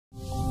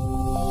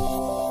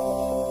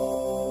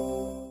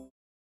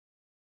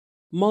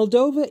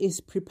Moldova is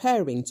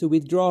preparing to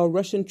withdraw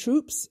Russian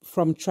troops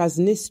from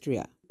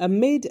Transnistria.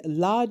 Amid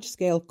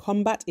large-scale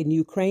combat in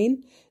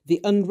Ukraine,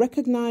 the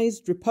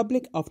unrecognized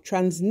Republic of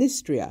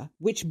Transnistria,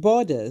 which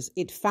borders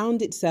it,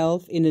 found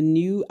itself in a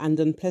new and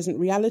unpleasant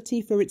reality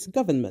for its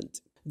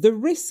government. The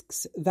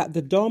risks that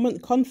the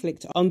dormant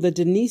conflict on the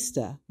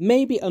Dniester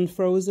may be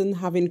unfrozen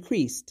have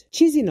increased.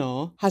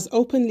 Chisinau has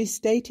openly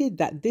stated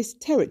that this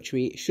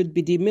territory should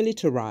be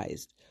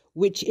demilitarized,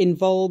 which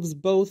involves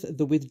both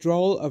the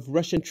withdrawal of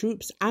Russian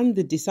troops and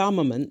the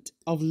disarmament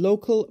of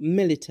local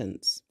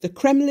militants. The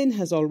Kremlin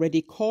has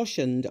already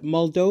cautioned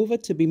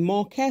Moldova to be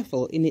more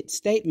careful in its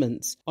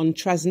statements on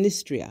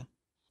Transnistria.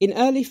 In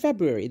early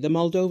February, the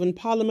Moldovan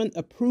parliament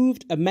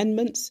approved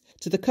amendments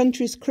to the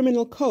country's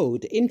criminal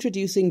code,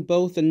 introducing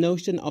both the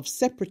notion of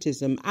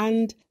separatism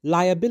and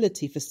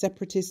liability for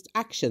separatist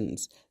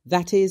actions,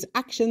 that is,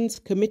 actions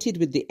committed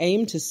with the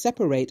aim to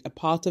separate a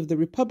part of the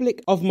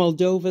Republic of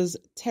Moldova's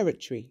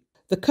territory.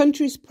 The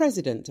country's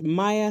president,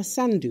 Maia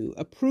Sandu,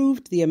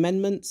 approved the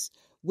amendments,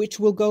 which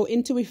will go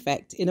into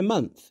effect in a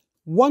month.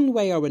 One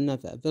way or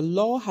another, the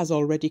law has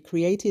already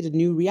created a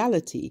new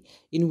reality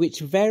in which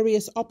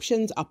various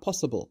options are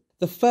possible.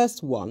 The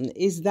first one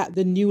is that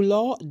the new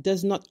law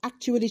does not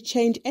actually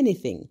change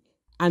anything,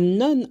 and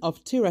none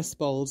of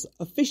Tiraspol's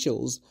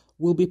officials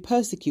will be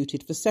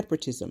persecuted for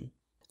separatism.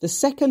 The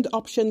second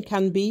option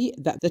can be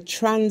that the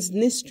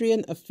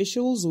Transnistrian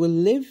officials will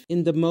live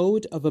in the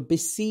mode of a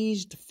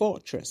besieged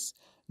fortress,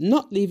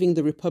 not leaving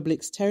the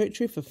Republic's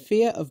territory for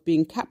fear of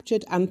being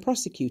captured and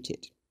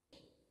prosecuted.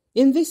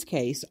 In this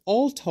case,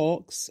 all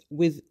talks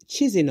with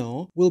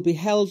Chisinau will be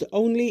held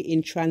only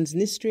in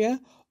Transnistria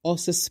or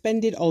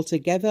suspended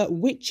altogether,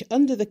 which,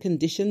 under the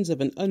conditions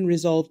of an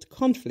unresolved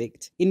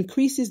conflict,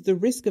 increases the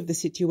risk of the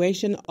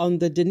situation on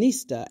the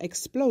Dniester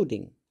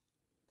exploding.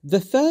 The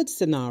third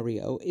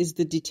scenario is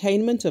the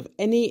detainment of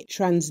any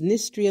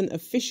Transnistrian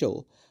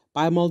official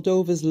by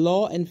Moldova's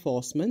law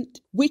enforcement,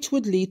 which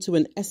would lead to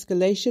an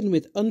escalation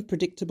with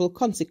unpredictable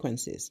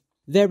consequences.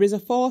 There is a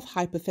fourth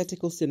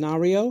hypothetical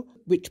scenario,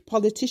 which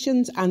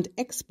politicians and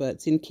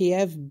experts in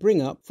Kiev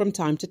bring up from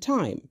time to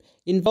time,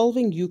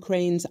 involving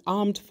Ukraine's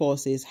armed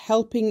forces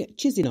helping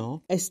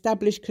Chisinau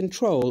establish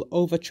control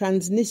over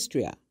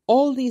Transnistria.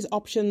 All these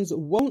options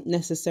won't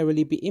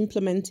necessarily be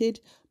implemented,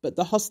 but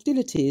the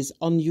hostilities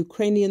on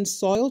Ukrainian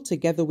soil,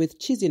 together with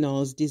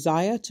Chisinau's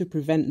desire to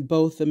prevent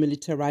both the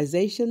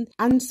militarization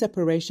and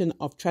separation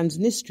of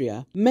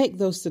Transnistria, make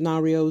those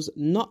scenarios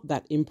not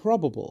that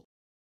improbable.